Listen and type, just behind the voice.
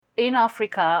in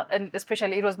Africa, and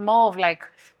especially, it was more of like,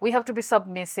 we have to be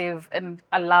submissive and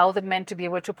allow the men to be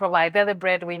able to provide. They're the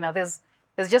breadwinner. There's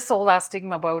just all that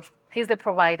stigma about he's the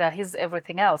provider, he's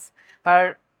everything else.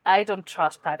 But I don't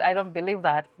trust that. I don't believe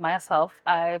that myself.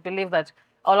 I believe that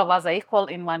all of us are equal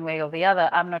in one way or the other.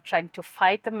 I'm not trying to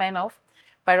fight the men off,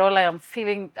 but all I am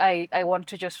feeling I want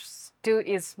to just do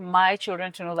is my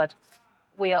children to know that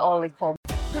we are all equal.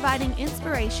 Providing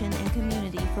inspiration and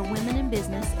community for women in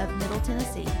business of Middle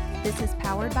Tennessee. This is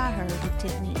Powered by Her with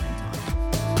Tiffany Anton.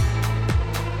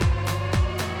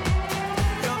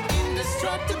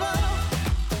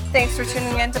 Thanks for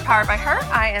tuning in to Powered by Her.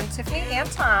 I am Tiffany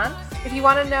Anton. If you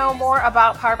want to know more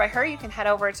about Powered by Her, you can head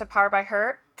over to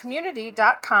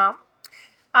poweredbyhercommunity.com.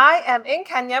 I am in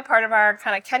Kenya, part of our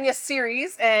kind of Kenya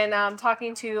series, and I'm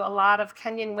talking to a lot of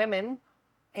Kenyan women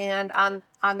and on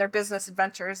their business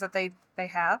adventures that they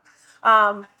have.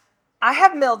 I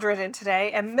have Mildred in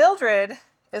today, and Mildred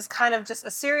is kind of just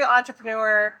a serial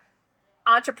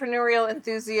entrepreneurial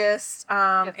enthusiast,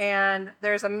 and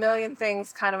there's a million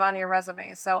things kind of on your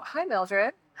resume. So, hi,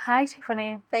 Mildred. Hi,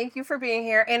 Tiffany. Thank you for being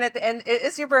here. And it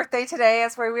is your birthday today,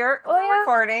 as we're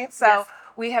recording. So yes.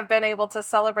 We have been able to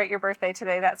celebrate your birthday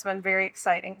today. That's been very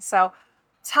exciting. So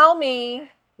tell me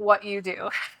what you do.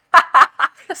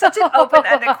 Such an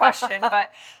open-ended question, but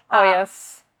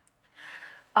yes.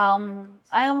 I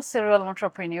am a serial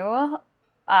entrepreneur.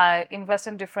 I invest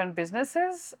in different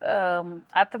businesses.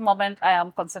 At the moment, I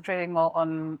am concentrating more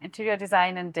on interior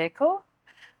design and deco.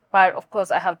 But of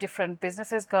course, I have different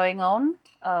businesses going on,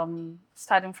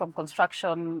 starting from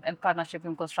construction and partnership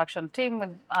in construction team with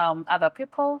other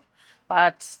people.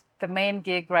 But the main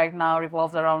gig right now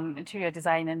revolves around interior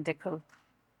design and deco.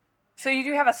 So you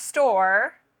do have a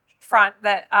store front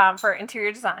that for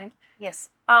interior design. Yes.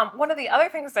 One of the other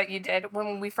things that you did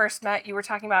when we first met, you were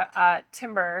talking about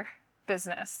timber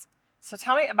business. So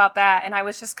tell me about that. And I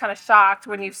was just kind of shocked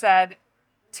when you said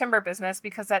timber business,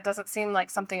 because that doesn't seem like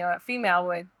something a female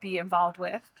would be involved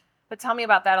with. But tell me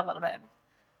about that a little bit.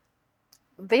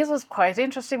 This was quite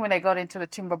interesting when I got into the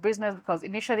timber business, because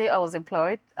initially I was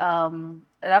employed. And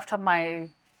after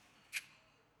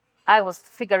I was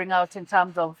figuring out in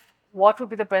terms of what would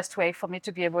be the best way for me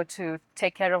to be able to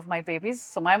take care of my babies.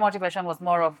 So my motivation was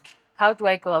more of, how do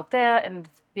I go out there and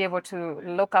be able to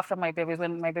look after my babies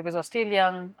when my babies were still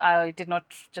young? I did not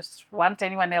just want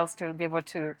anyone else to be able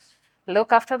to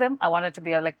look after them. I wanted to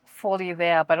be like fully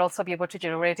there, but also be able to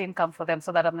generate income for them,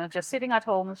 so that I'm not just sitting at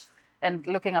home and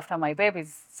looking after my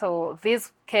babies. So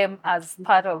this came as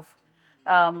part of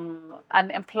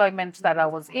an employment that I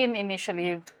was in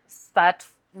initially, that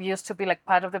used to be like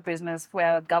part of the business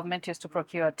where government used to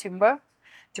procure timber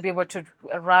to be able to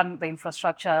run the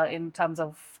infrastructure in terms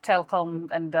of telecom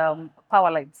and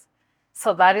power lines.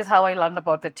 So that is how I learned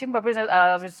about the timber business.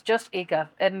 I was just eager.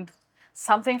 And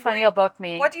something funny about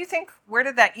me. What do you think, where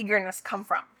did that eagerness come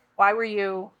from? Why were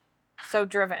you so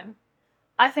driven?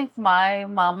 I think my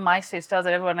mom, my sisters,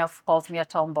 and everyone else calls me a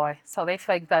tomboy. So they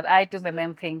think that I do the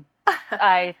men thing.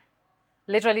 I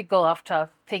literally go after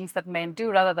things that men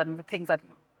do rather than the things that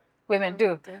women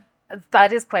do.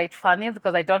 That is quite funny,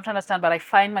 because I don't understand, but I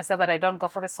find myself that I don't go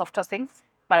for the softer things,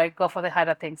 but I go for the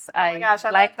harder things. I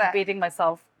like beating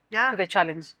myself to the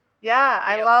challenge. Yeah,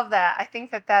 I love that. I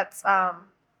think that that's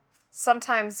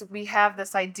sometimes we have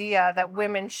this idea that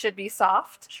women should be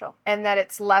soft, and that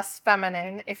it's less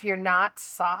feminine if you're not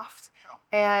soft.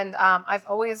 And I've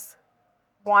always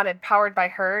wanted Powered by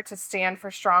Her to stand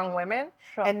for strong women,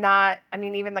 and not, I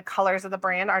mean, even the colors of the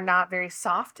brand are not very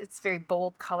soft. It's very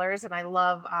bold colors, and I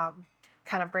love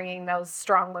kind of bringing those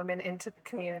strong women into the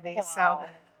community. Wow.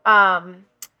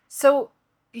 So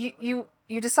you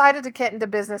decided to get into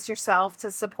business yourself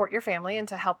to support your family and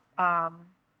to help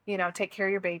take care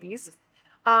of your babies.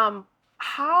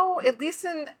 How, at least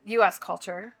in U.S.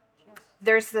 culture,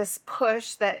 there's this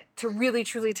push that to really,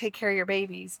 truly take care of your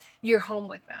babies, you're home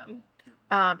with them.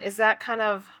 Is that kind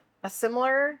of a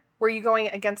similar, were you going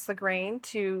against the grain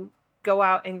to go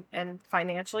out and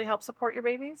financially help support your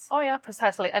babies? Oh, yeah,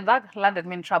 precisely. And that landed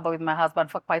me in trouble with my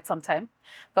husband for quite some time,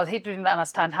 because he didn't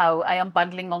understand how I am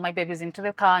bundling all my babies into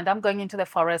the car, and I'm going into the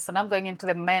forest, and I'm going into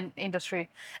the men industry.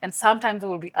 And sometimes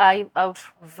we'll be out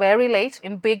very late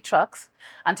in big trucks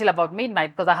until about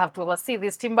midnight, because I have to oversee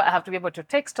this timber. I have to be able to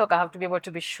take stock. I have to be able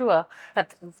to be sure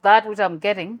that which I'm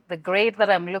getting, the grade that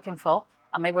I'm looking for,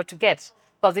 I'm able to get.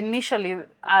 Because initially,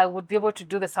 I would be able to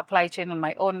do the supply chain on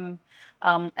my own.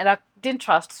 And I didn't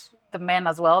trust the men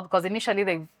as well, because initially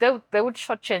they would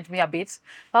shortchange me a bit.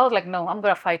 I was like, no, I'm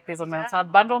going to fight this on men. So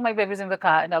I'd bundle my babies in the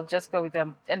car and I'll just go with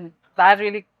them. And that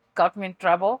really got me in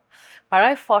trouble. But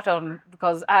I fought on,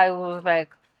 because I was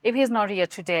like, if he's not here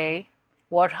today,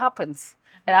 what happens.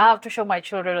 And I have to show my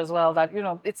children as well that,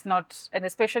 it's not, and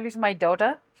especially to my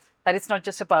daughter, that it's not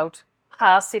just about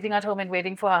her sitting at home and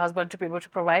waiting for her husband to be able to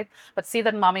provide, but see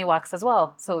that mommy works as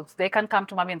well. So they can come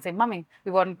to mommy and say, Mommy,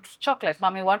 we want chocolate,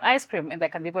 Mommy, we want ice cream, and they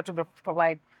can be able to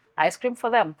provide ice cream for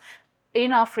them.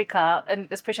 In Africa, and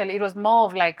especially, it was more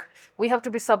of like, we have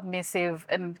to be submissive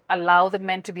and allow the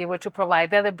men to be able to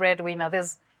provide. They're the breadwinner.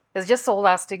 There's just all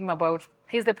that stigma about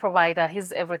he's the provider,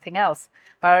 he's everything else.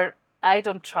 But I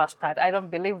don't trust that. I don't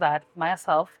believe that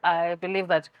myself. I believe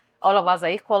that all of us are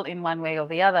equal in one way or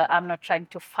the other. I'm not trying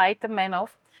to fight the men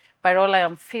off, but all I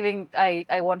am feeling I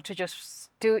want to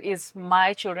just do is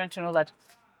my children to know that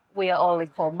we are all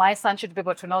equal. My son should be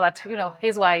able to know that,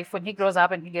 his wife, when he grows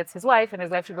up and he gets his wife, and his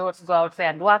wife should be able to go out there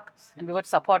and work and be able to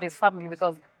support his family,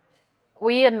 because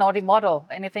we are not immortal.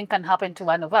 Anything can happen to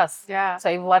one of us. Yeah. So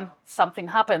if something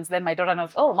happens, then my daughter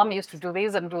knows, oh, Mommy used to do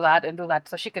this and do that and do that.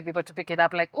 So she could be able to pick it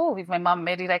up like, oh, if my mom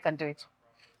made it, I can do it.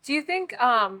 Do you think,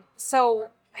 so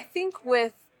I think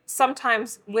with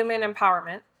sometimes women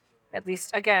empowerment, at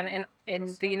least again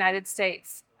in the United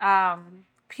States,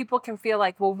 people can feel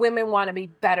like, well, women want to be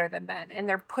better than men and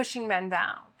they're pushing men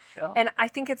down. Sure. And I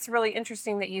think it's really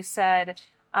interesting that you said,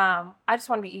 I just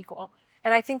want to be equal.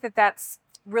 And I think that that's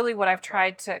really what I've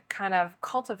tried to kind of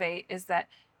cultivate, is that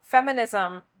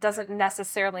feminism doesn't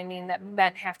necessarily mean that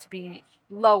men have to be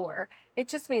lower. It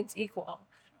just means equal.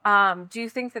 Do you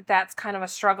think that that's kind of a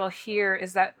struggle here,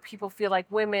 is that people feel like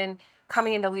women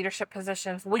coming into leadership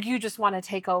positions, would you just want to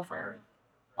take over?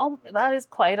 Oh, that is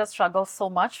quite a struggle, so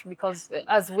much, because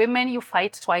as women, you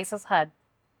fight twice as hard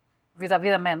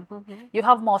vis-a-vis the men. You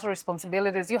have more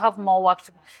responsibilities. You have more work.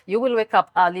 You will wake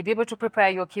up early, be able to prepare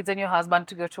your kids and your husband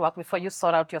to go to work before you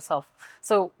sort out yourself.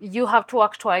 So you have to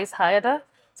work twice harder.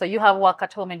 So you have work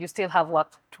at home and you still have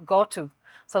work to go to.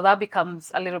 So that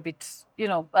becomes a little bit,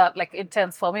 like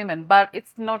intense for women. But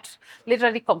it's not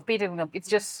literally competing with them. It's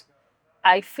just,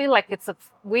 I feel like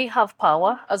we have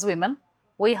power as women.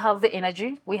 We have the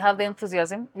energy, we have the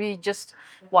enthusiasm, we just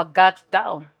were gut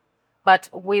down. But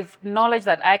with knowledge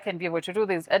that I can be able to do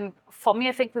this. And for me,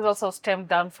 I think this also stemmed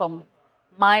down from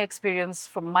my experience,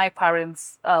 from my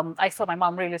parents. I saw my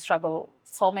mom really struggle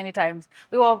so many times.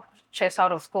 We were chased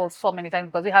out of school so many times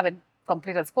because we haven't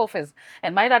completed school fees.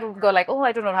 And my dad would go like, oh,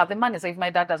 I do not have the money. So if my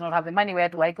dad does not have the money, where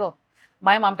do I go?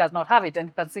 My mom does not have it. And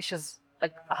you can see she's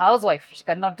like a housewife. She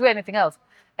cannot do anything else.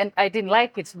 And I didn't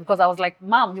like it because I was like,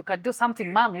 Mom, you can do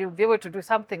something. Mom, you'll be able to do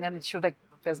something. And she was like,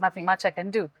 there's nothing much I can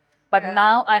do. But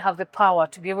now I have the power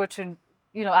to be able to,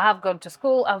 I have gone to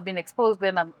school, I've been exposed,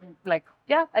 then I'm like,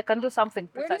 yeah, I can do something.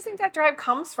 Where do you think that drive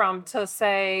comes from to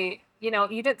say, you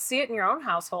didn't see it in your own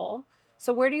household?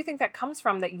 So where do you think that comes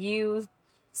from, that you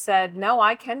said, no,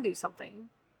 I can do something?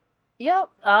 Yeah,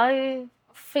 I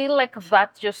feel like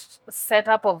that just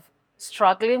setup of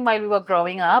struggling while we were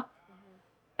growing up.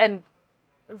 And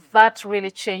that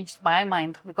really changed my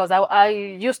mind, because I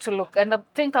used to look, and I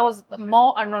think I was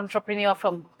more an entrepreneur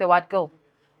from the word go.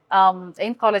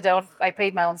 In college, I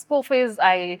paid my own school fees.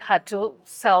 I had to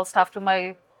sell stuff to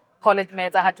my college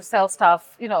mates. I had to sell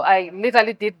stuff. I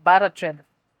literally did barter trade.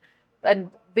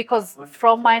 And because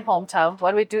from my hometown,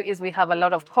 what we do is we have a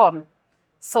lot of corn.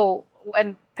 So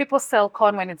when people sell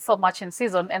corn when it's so much in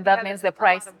season, and that means the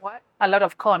price, a lot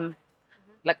of corn,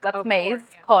 like that's maize,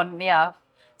 corn, yeah.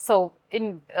 So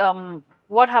in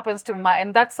what happens to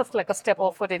and that's just like a step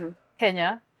forward in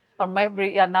Kenya or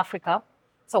maybe in Africa.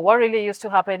 So what really used to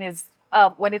happen is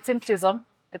when it's in season,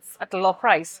 it's at a low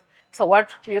price. So what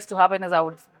used to happen is I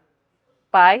would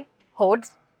buy, hold,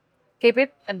 keep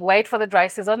it, and wait for the dry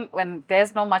season. When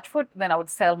there's not much food, then I would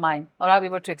sell mine, or I'll be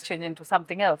able to exchange into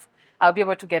something else. I'll be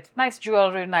able to get nice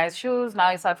jewelry, nice shoes,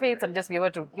 nice outfits, and just be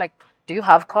able to, like, do you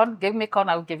have corn? Give me corn,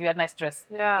 I'll give you a nice dress.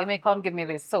 Yeah. Give me corn, give me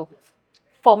this. So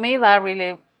for me, that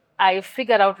really, I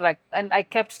figured out, like, and I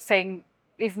kept saying,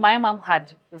 if my mom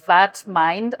had that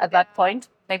mind at that point,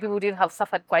 maybe we wouldn't have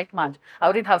suffered quite much. I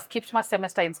wouldn't have skipped my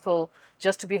semester in school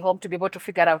just to be home to be able to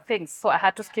figure out things. So I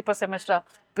had to skip a semester,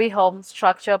 be home,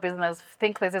 structure business,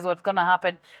 think this is what's going to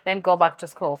happen, then go back to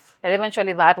school. And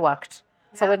eventually that worked.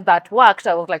 So when that worked,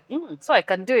 I was like, so I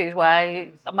can do it.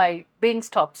 Why am I being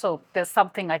stopped? So there's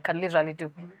something I can literally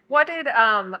do. What did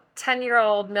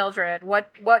 10-year-old Mildred,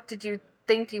 what did you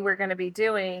think you were going to be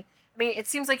doing? I mean, it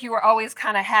seems like you were always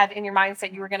kind of had in your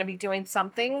mindset you were going to be doing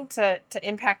something to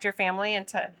impact your family and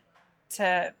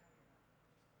to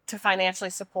financially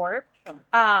support.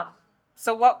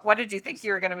 So what did you think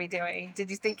you were going to be doing?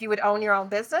 Did you think you would own your own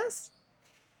business?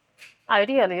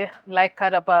 Ideally, like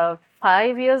at about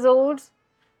 5 years old,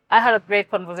 I had a great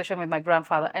conversation with my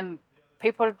grandfather, and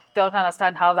people don't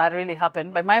understand how that really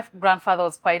happened. But my grandfather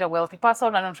was quite a wealthy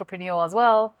person, an entrepreneur as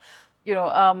well,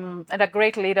 and a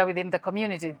great leader within the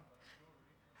community.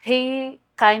 He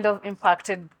kind of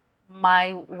impacted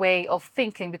my way of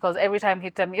thinking because every time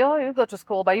he'd tell me, "Oh, you go to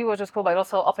school, but you go to school, but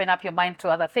also open up your mind to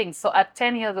other things." So at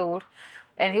 10 years old,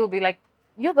 and he would be like,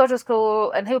 "You go to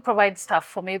school," and he'll provide stuff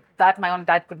for me that my own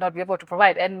dad could not be able to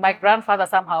provide. And my grandfather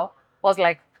somehow was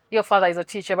like, "Your father is a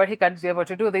teacher, but he can't be able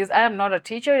to do this. I am not a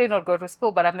teacher, I did not go to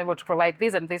school, but I'm able to provide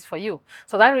this and this for you."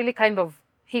 So that really kind of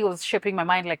he was shaping my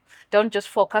mind, like, don't just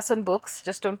focus on books,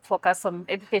 just don't focus on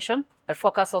education, but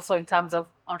focus also in terms of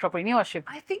entrepreneurship.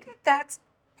 I think that that's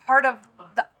part of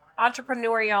the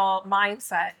entrepreneurial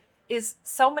mindset is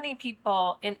so many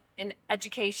people in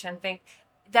education think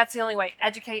that's the only way.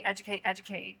 Educate, educate,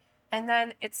 educate. And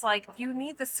then it's like you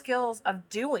need the skills of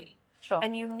doing. Sure.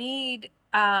 And you need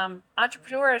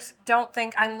entrepreneurs don't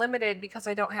think I'm limited because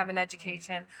I don't have an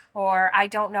education or I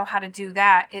don't know how to do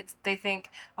that. They think,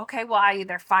 okay, well, I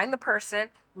either find the person,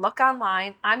 look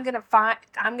online, I'm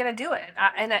gonna do it,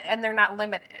 and they're not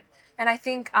limited. And I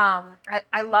think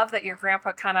I love that your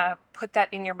grandpa kind of put that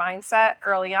in your mindset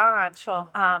early on. Sure.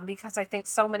 Because I think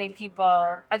so many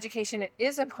people, education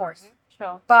is important,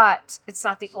 Sure. but it's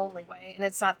not the only way, and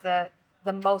it's not the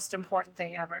most important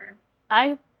thing ever.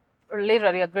 I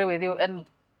literally agree with you. And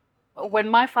when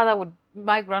my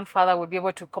grandfather would be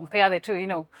able to compare the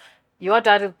two, your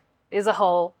dad is a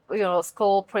whole,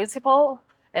 school principal,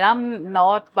 and I'm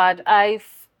not, but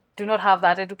do not have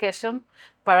that education,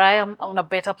 but I am on a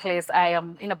better place. I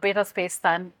am in a better space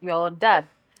than your dad.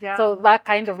 Yeah. So that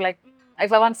kind of like,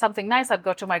 if I want something nice, I'd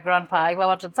go to my grandpa. If I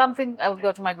wanted something, I would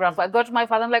go to my grandpa. I'd go to my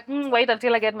father. I'm like, wait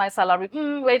until I get my salary.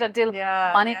 Wait until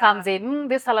money comes in.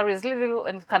 This salary is little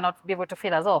and cannot be able to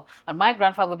feed us all. And my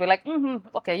grandfather would be like,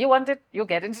 okay, you want it, you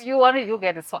get it. You want it, you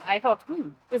get it. So I thought,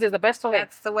 this is the best way.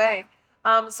 That's the way.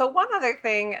 So one other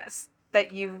thing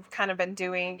that you've kind of been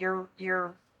doing,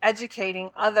 you're educating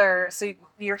others. So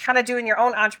you're kind of doing your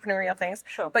own entrepreneurial things.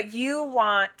 Sure. But you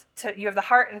have the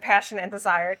heart and passion and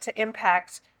desire to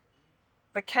impact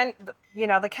the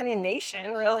Kenyan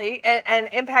nation, really, and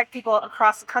impact people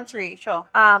across the country. Sure.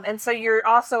 And so you're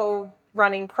also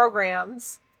running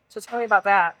programs. So tell me about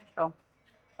that. Sure.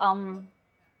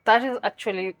 That is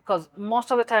actually because most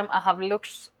of the time I have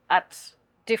looked at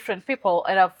different people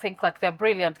and I think that they're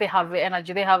brilliant, they have the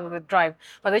energy, they have the drive,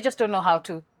 but they just don't know how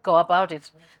to go about it.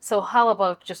 So how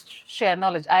about just share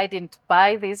knowledge? I didn't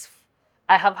buy this.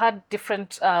 I have had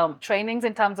different trainings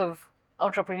in terms of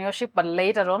entrepreneurship, but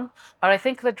later on. But I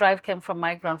think the drive came from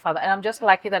my grandfather, and I'm just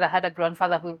lucky that I had a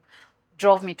grandfather who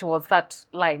drove me towards that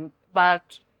line.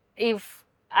 But if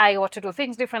I were to do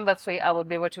things different that way, I would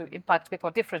be able to impact people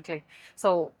differently.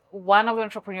 So one of the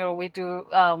entrepreneurs, we do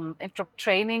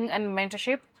training and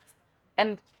mentorship.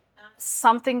 And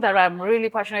something that I'm really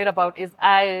passionate about is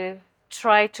I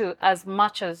try to, as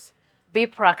much as be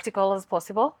practical as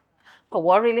possible. But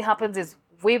what really happens is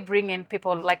we bring in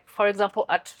people, like, for example,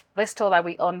 at the store that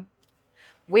we own,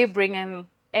 we bring in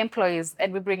employees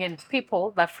and we bring in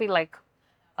people that feel like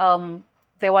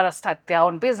they want to start their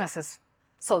own businesses.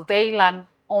 So they learn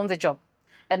on the job.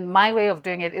 And my way of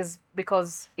doing it is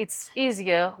because it's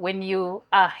easier when you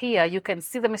are here, you can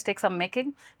see the mistakes I'm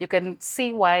making. You can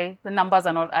see why the numbers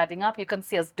are not adding up. You can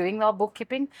see us doing our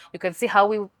bookkeeping. You can see how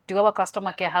we do our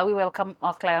customer care, how we welcome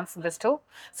our clients in the store.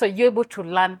 So you're able to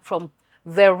learn from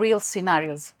the real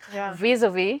scenarios. Yeah.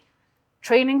 Vis-a-vis,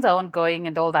 trainings are ongoing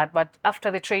and all that, but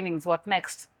after the trainings, what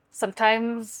next?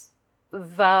 Sometimes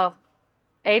the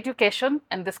education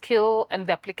and the skill and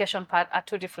the application part are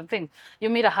two different things.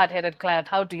 You meet a hard-headed client.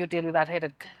 How do you deal with that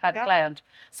hard client?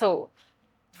 So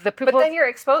the people. But then you're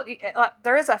exposed.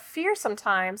 There is a fear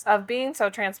sometimes of being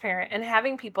so transparent and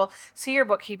having people see your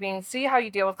bookkeeping, see how you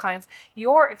deal with clients.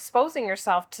 You're exposing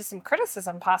yourself to some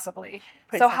criticism, possibly.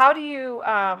 So how do you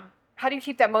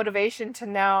keep that motivation to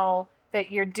know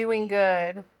that you're doing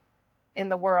good in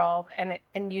the world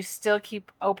and you still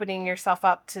keep opening yourself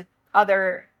up to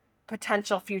other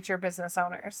potential future business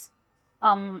owners?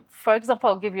 For example,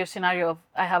 I'll give you a scenario of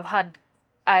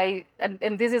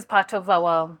and this is part of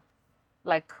our,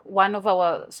 like, one of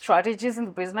our strategies in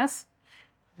the business.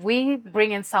 We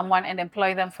bring in someone and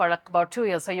employ them for like about 2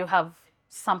 years. So you have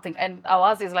something, and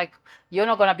ours is like, you're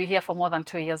not going to be here for more than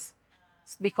 2 years,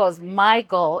 because my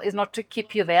goal is not to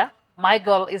keep you there. My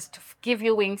goal is to give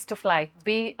you wings to fly.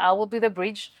 I will be the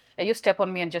bridge, and you step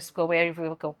on me and just go wherever you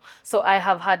will go. So I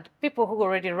have had people who are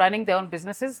already running their own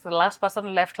businesses. The last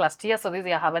person left last year, so this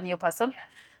year I have a new person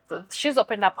she's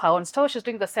opened up her own store. She's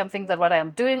doing the same thing that what I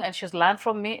am doing, and she's learned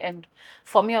from me. And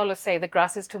for me, I always say the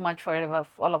grass is too much for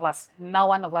all of us. No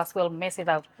one of us will mess it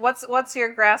up. What's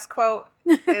your grass quote?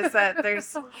 Is that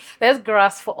There's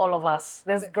grass for all of us.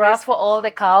 There's grass for all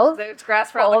the cows. there's grass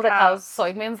for For all all the the cows. cows. So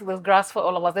it means there's grass for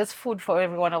all of us. There's food for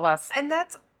every one of us. And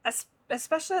that's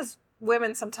especially as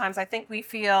women, sometimes I think we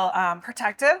feel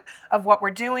protective of what we're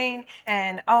doing,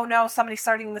 and oh no, somebody's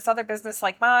starting this other business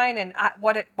like mine, and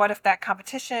what if that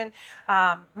competition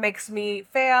makes me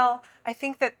fail? I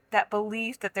think that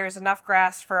belief that there's enough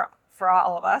grass for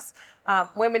all of us.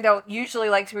 Women don't usually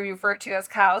like to be referred to as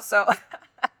cows, so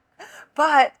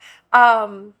but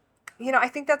I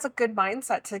think that's a good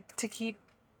mindset to keep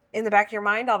in the back of your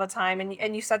mind all the time.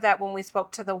 And you said that when we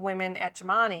spoke to the women at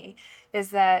Jemani,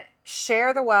 is that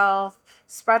share the wealth,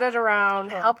 spread it around,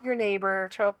 help your neighbor.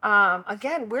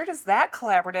 Again, where does that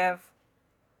collaborative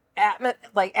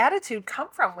attitude come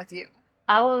from with you?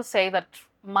 I will say that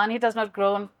money does not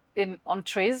grow on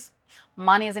trees.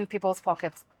 Money is in people's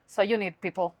pockets. So you need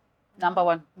people. Number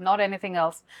one, not anything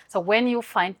else. So when you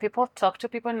find people, talk to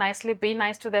people nicely, be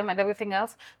nice to them, and everything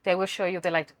else, they will show you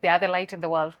the light. They are the light in the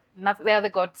world. They are the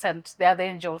God sent. They are the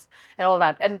angels and all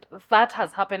that. And that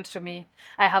has happened to me.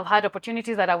 I have had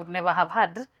opportunities that I would never have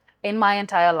had in my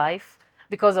entire life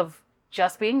because of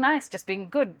just being nice, just being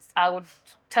good. I would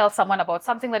tell someone about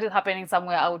something that is happening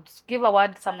somewhere. I would give a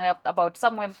word somewhere about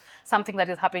something that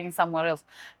is happening somewhere else.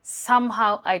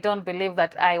 Somehow, I don't believe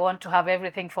that I want to have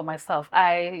everything for myself.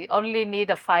 I only need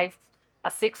a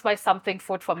 6 by something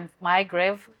foot from my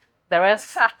grave. The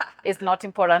rest is not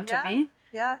important to me.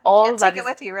 Yeah, All can't that take it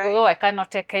with you, right? Oh, I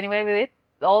cannot take anywhere with it.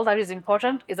 All that is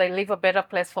important is I leave a better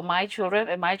place for my children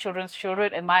and my children's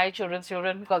children and my children's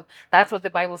children, because that's what the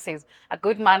Bible says. A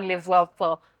good man lives well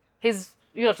for his,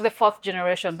 to the fourth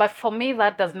generation. But for me,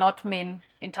 that does not mean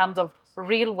in terms of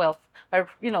real wealth or,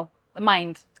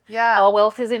 mind. Yeah. Our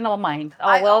wealth is in our mind.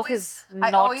 Our wealth is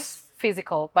not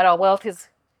physical, but our wealth is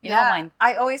in our mind.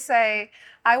 I always say,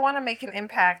 I want to make an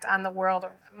impact on the world,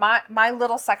 my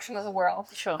little section of the world.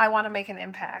 Sure. I want to make an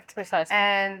impact. Precisely.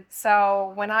 And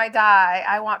so when I die,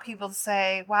 I want people to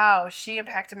say, wow, she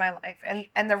impacted my life.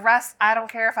 And the rest, I don't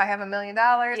care if I have $1 million.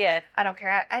 Yeah. I don't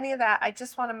care any of that. I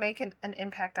just want to make an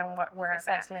impact on where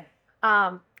Precisely.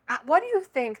 I'm at. What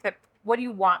do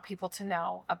you want people to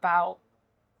know about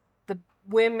the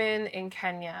women in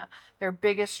Kenya, their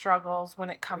biggest struggles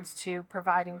when it comes to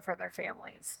providing for their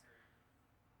families?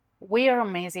 We are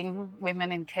amazing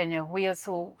women in Kenya. We are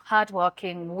so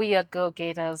hardworking. We are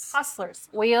go-getters. Hustlers.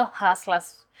 We are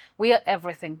hustlers. We are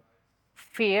everything.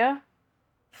 Fear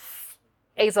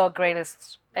is our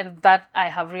greatest. And that I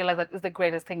have realized that is the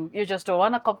greatest thing. You just don't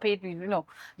want to compete.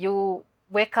 You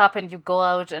wake up and you go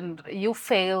out and you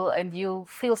fail and you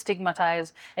feel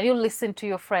stigmatized and you listen to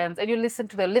your friends and you listen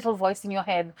to the little voice in your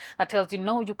head that tells you,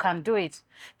 no, you can't do it.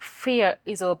 Fear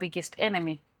is our biggest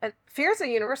enemy. And fear is a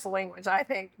universal language, I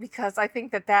think, because I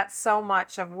think that that's so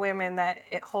much of women that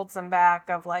it holds them back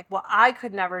of like, well,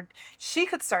 she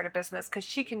could start a business because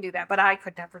she can do that, but I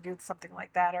could never do something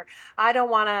like that. Or I don't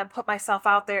want to put myself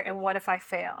out there, and what if I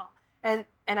fail? And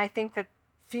I think that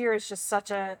fear is just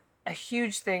such a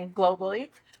huge thing globally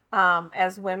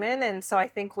as women. And so I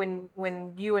think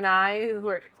when you and I, who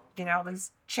are, these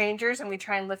changers, and we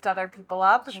try and lift other people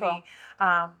up, Sure.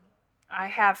 I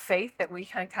have faith that we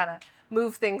can kind of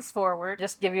move things forward.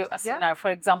 Just give you a scenario. For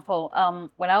example,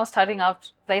 when I was starting out,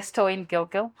 they store in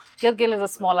Gilgil. Gilgil is a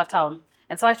smaller town.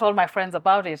 And so I told my friends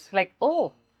about it. Like,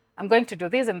 oh, I'm going to do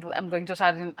this, and I'm going to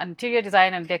start an interior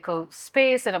design and deco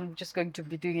space, and I'm just going to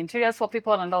be doing interiors for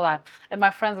people and all that. And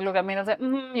my friends look at me and say,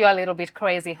 you're a little bit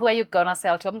crazy. Who are you going to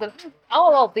sell to? I'm going,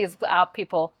 all of these are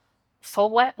people. So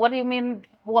what do you mean?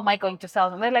 Who am I going to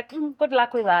sell? And they're like, good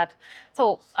luck with that.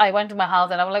 So I went to my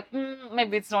house and I was like,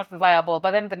 maybe it's not viable.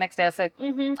 But then the next day I said,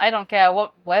 I don't care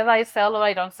whether I sell or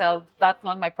I don't sell. That's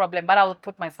not my problem. But I will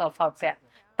put myself out there.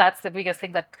 That's the biggest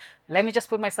thing, that let me just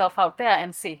put myself out there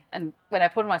and see. And when I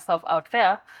put myself out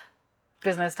there,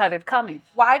 business started coming.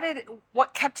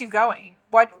 What kept you going?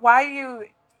 Why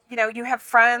you have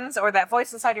friends or that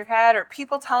voice inside your head or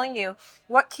people telling you,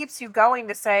 what keeps you going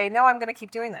to say, no, I'm going to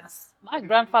keep doing this? My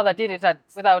grandfather did it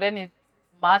without any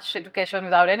much education,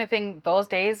 without anything those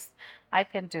days. I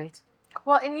can do it.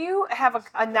 Well, and you have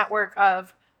a network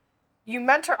of, you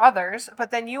mentor others,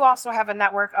 but then you also have a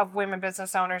network of women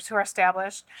business owners who are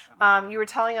established. You were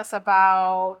telling us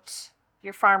about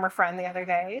your farmer friend the other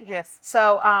day. Yes.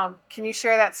 So can you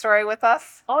share that story with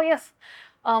us? Oh, yes.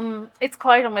 It's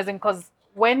quite amazing because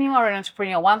when you are an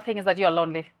entrepreneur, one thing is that you're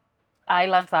lonely. I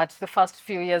learned that the first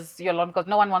few years you're alone because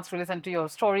no one wants to listen to your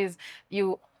stories.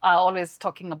 You are always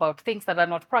talking about things that are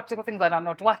not practical, things that are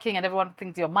not working, and everyone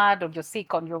thinks you're mad or you're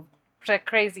sick or you're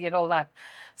crazy and all that.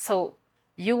 So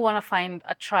you want to find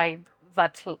a tribe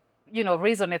that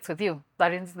resonates with you,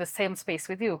 that is in the same space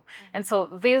with you. And so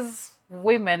these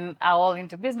women are all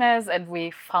into business, and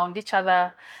we found each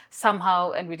other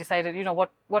somehow, and we decided,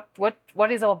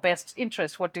 what is our best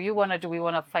interest? What do you want to do? We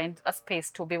want to find a space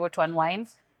to be able to unwind.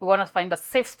 We want to find a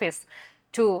safe space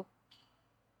to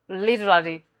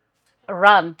literally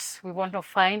rant. We want to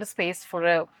find a space,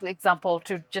 for example,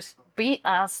 to just be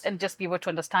us and just be able to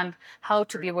understand how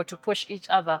to be able to push each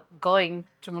other going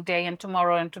today and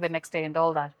tomorrow and to the next day and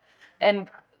all that. And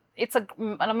it's an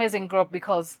amazing group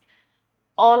because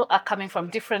all are coming from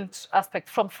different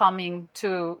aspects, from farming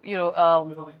to,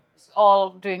 all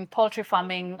doing poultry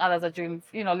farming. Others are doing,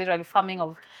 literally farming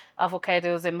of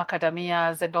avocados and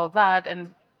macadamias and all that.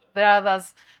 And there are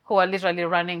others who are literally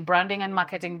running branding and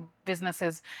marketing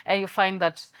businesses. And you find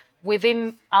that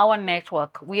within our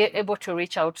network, we are able to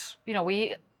reach out,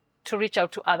 to reach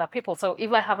out to other people. So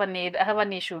if I have a need, I have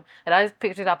an issue, and I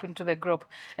pick it up into the group,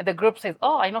 and the group says,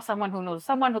 oh, I know someone who knows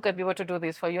someone who can be able to do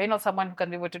this for you. I know someone who can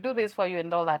be able to do this for you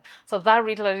and all that. So that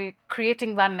really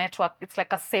creating that network, it's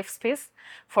like a safe space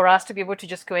for us to be able to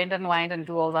just go and unwind and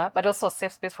do all that, but also a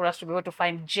safe space for us to be able to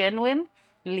find genuine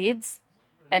leads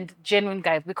and genuine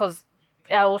guys. Because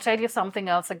I will tell you something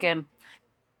else again.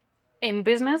 In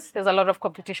business, there's a lot of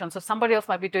competition. So somebody else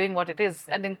might be doing what it is.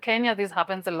 And in Kenya, this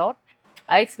happens a lot.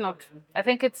 I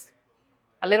think it's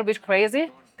a little bit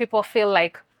crazy. People feel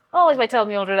like, oh, if I tell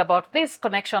Mildred about this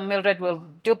connection, Mildred will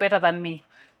do better than me,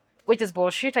 which is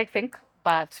bullshit, I think.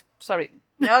 But sorry.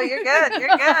 No, you're good. You're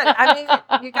good. I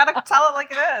mean, you got to tell it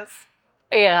like it is.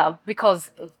 Yeah,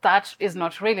 because that is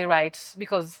not really right.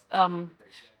 Because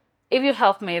if you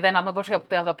help me, then I'm able to help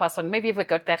the other person. Maybe if we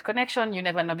got that connection, you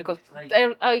never know. Because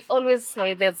I always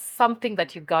say there's something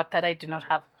that you got that I do not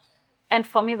have. And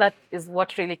for me, that is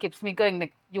what really keeps me going.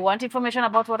 Like, you want information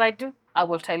about what I do? I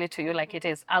will tell it to you like it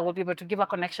is. I will be able to give a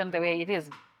connection the way it is.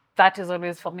 That is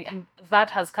always for me. And that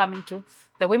has come into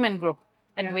the women group.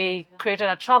 And we created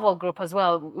a travel group as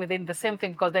well within the same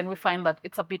thing, because then we find that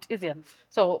it's a bit easier.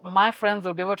 So my friends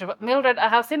will be able to, Mildred, I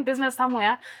have seen business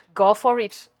somewhere, go for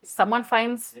it. Someone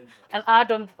finds an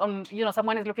ad on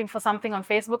someone is looking for something on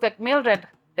Facebook, like Mildred,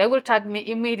 they will tag me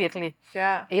immediately.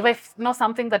 Yeah. If I know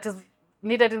something that is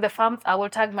needed in the farms, I will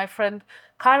tag my friend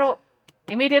Caro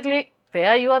immediately.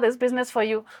 There you are, there's business for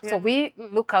you. Yeah. So we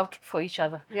look out for each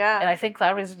other. Yeah. And I think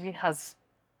that really has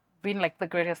been like the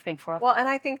greatest thing for us. Well, and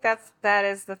I think that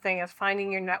is the thing, is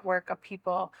finding your network of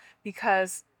people,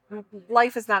 because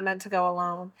life is not meant to go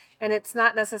alone. And it's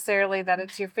not necessarily that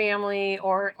it's your family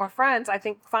or friends. I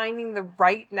think finding the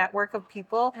right network of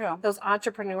people, those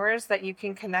entrepreneurs that you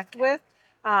can connect with,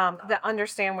 that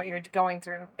understand what you're going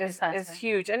through is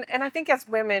huge. And I think as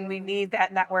women, we need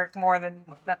that network more than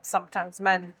that sometimes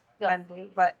men do.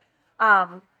 But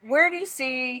where do you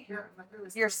see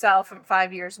yourself in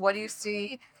 5 years? What do you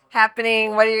see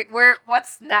happening?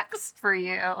 What's next for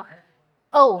you?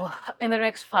 Oh, in the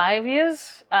next 5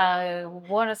 years, I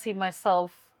want to see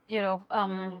myself,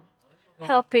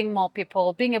 helping more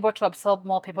people, being able to absorb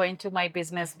more people into my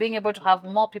business, being able to have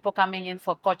more people coming in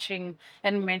for coaching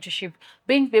and mentorship,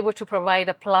 being able to provide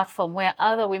a platform where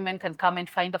other women can come and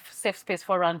find a safe space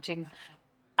for ranting.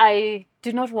 I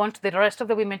do not want the rest of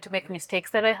the women to make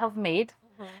mistakes that I have made.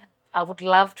 Mm-hmm. I would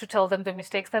love to tell them the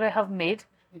mistakes that I have made.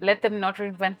 Let them not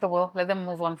reinvent the wheel. Let them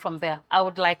move on from there. I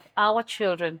would like our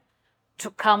children to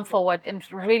come forward and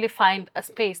really find a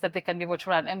space that they can be able to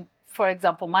run. And for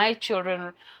example, my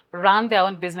children run their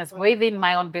own business within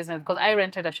my own business because I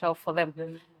rented a shop for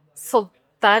them. So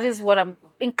that is what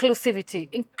inclusivity,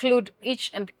 include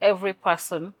each and every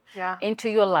person into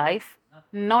your life,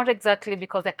 not exactly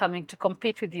because they're coming to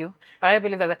compete with you, but I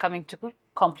believe that they're coming to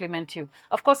complement you.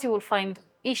 Of course, you will find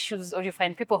issues, or you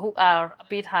find people who are a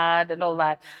bit hard and all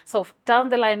that. So down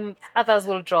the line, others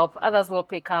will drop, others will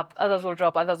pick up, others will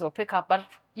drop, others will pick up, but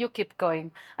you keep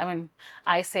going. I mean,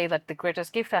 I say that the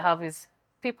greatest gift I have is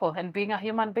people and being a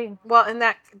human being. Well, and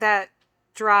that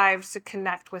drives to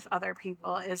connect with other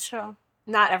people is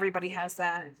not everybody has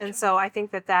that. And so I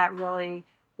think that really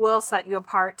will set you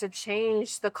apart to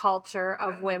change the culture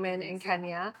of women in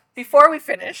Kenya. Before we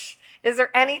finish, is there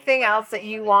anything else that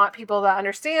you want people to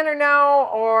understand or know,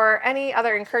 or any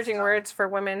other encouraging words for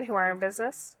women who are in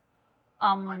business?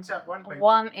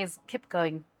 One is keep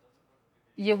going.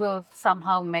 You will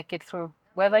somehow make it through.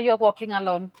 Whether you're walking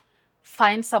alone,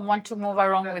 find someone to move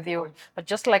around with you. But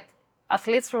just like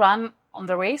athletes run on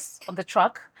the race, on the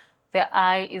track, their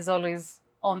eye is always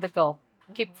on the goal.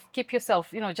 Keep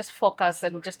yourself, just focus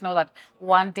and just know that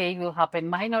one day will happen.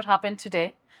 Might not happen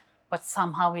today, but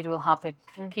somehow it will happen.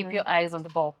 Keep your eyes on the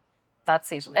ball.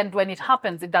 That's it. And when it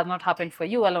happens, it does not happen for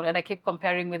you alone. And I keep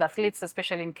comparing with athletes,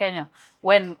 especially in Kenya.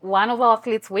 When one of our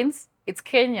athletes wins, it's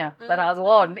Kenya that has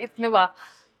won. It's never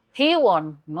he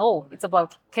won. No, it's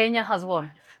about Kenya has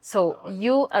won. So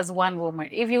you as one woman,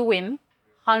 if you win,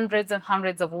 hundreds and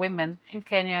hundreds of women in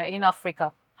Kenya, in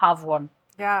Africa have won.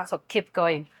 Yeah. So keep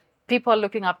going. People are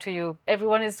looking up to you.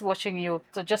 Everyone is watching you.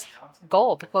 So just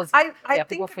go because I yeah,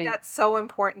 think that's so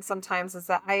important sometimes is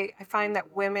that I find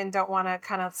that women don't want to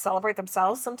kind of celebrate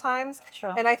themselves sometimes.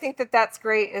 Sure. And I think that that's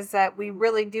great is that we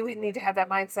really do need to have that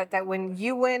mindset that when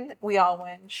you win, we all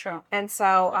win. Sure. And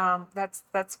so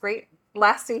that's great.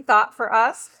 Lasting thought for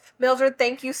us. Mildred,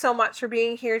 thank you so much for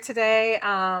being here today.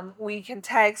 We can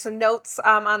tag some notes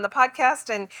on the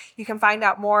podcast, and you can find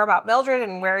out more about Mildred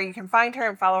and where you can find her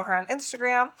and follow her on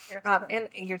Instagram and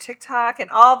your TikTok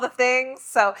and all the things.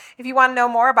 So if you want to know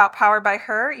more about Powered by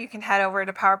Her, you can head over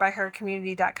to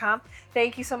poweredbyhercommunity.com.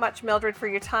 Thank you so much, Mildred, for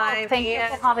your time. Thank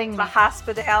you for having me. The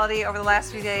hospitality over the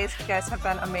last few days. You guys have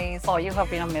been amazing. Oh, you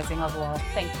have been amazing as well.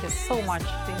 Thank you so much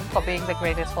for being the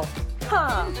greatest host.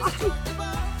 Huh.